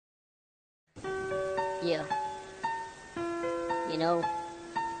Yeah. You know,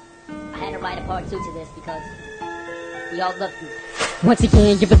 I had to write a part 2 to this because we all love you. Once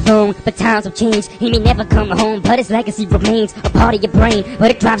again, you're alone, but times have changed. He may never come home, but his legacy remains a part of your brain.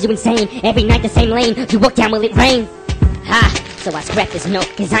 But it drives you insane. Every night the same lane. You walk down, will it rain? Ha! So I scrap this note,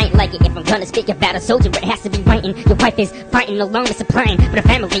 cause I ain't like it. If I'm gonna speak about a soldier, it has to be writing. Your wife is fighting alone, it's supplying. But a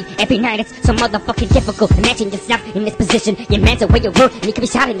family, every night it's so motherfucking difficult. Imagine yourself in this position. Your man's away at work, and he could be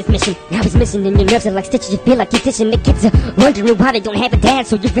shot in this mission. Now he's missing, and your nerves are like stitches. You feel like you're dishing. The kids are wondering why they don't have a dad.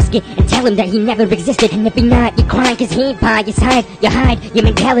 So you risk it, and tell him that he never existed. And every night you're crying, cause he ain't by your side. You hide, your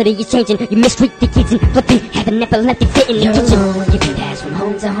mentality is changing. You mistreat the kids and flipping. Have an epileptic fit in the kitchen. Alone. You can pass from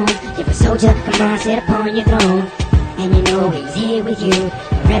home to home. You're a soldier, come on, sit upon your throne. And you know he's here with you.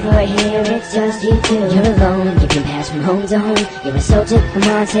 Forever here, it's just you two. You're alone, you can pass from home to home. You're a soldier, come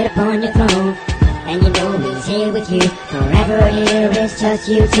on, sit upon your throne. And you know he's here with you. Forever here, it's just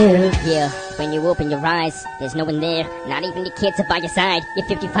you two. Yeah, when you open your eyes, there's no one there. Not even your kids are by your side. You're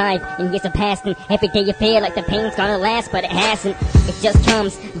 55, and years are passing. Every day you feel like the pain's gonna last, but it hasn't. It just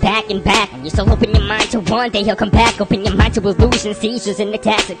comes back and back. And you still open your mind to one day he'll come back. Open your mind to illusions, seizures, and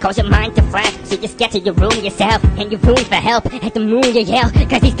attacks that cause your mind to flash. So you scatter your room yourself, and you room for help. At the moon you yell,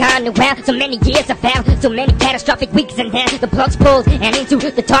 cause he's gone to well. So many years have found, so many catastrophic weeks, and then the plug's pulled, and into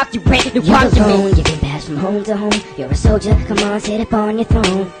the dark you ran. You're alone, you can pass from home to home. You're a soldier, come on, sit upon your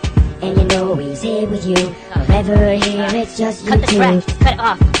throne. And you know he's here with you. Forever here, it's just you Cut the two. track, just cut it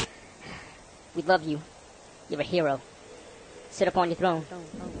off. We love you. You're a hero. Sit up on your throne.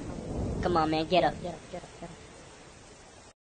 Come on, man, get up.